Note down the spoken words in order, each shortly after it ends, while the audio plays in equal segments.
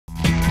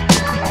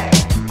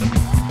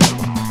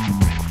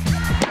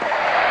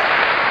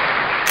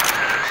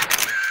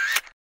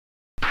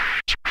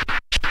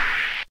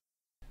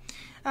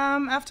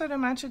After the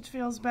match, it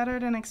feels better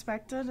than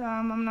expected.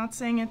 I'm not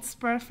saying it's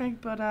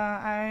perfect, but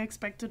I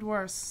expected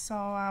worse, so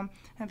I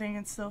think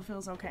it still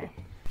feels okay.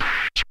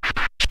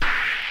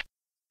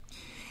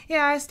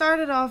 Yeah, I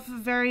started off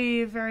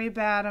very, very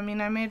bad. I mean,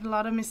 I made a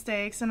lot of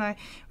mistakes, and I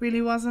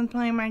really wasn't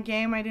playing my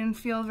game. I didn't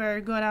feel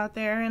very good out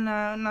there, and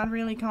not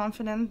really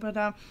confident, but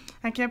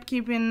I kept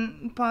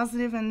keeping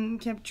positive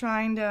and kept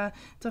trying to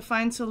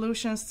find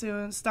solutions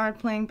to start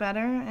playing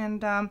better,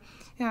 and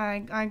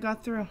yeah, I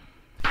got through.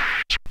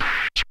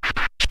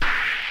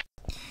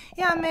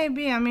 Yeah,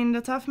 maybe. I mean,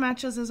 the tough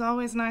matches is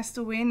always nice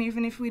to win.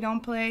 Even if we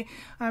don't play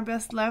our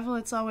best level,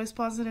 it's always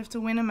positive to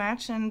win a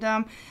match. And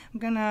I'm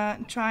going to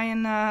try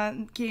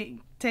and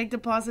take the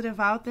positive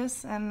out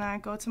this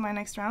and go to my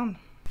next round.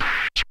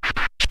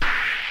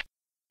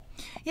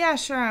 Yeah,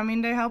 sure. I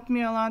mean, they helped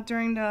me a lot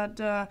during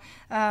the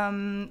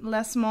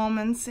less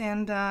moments,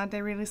 and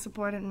they really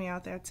supported me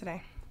out there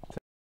today.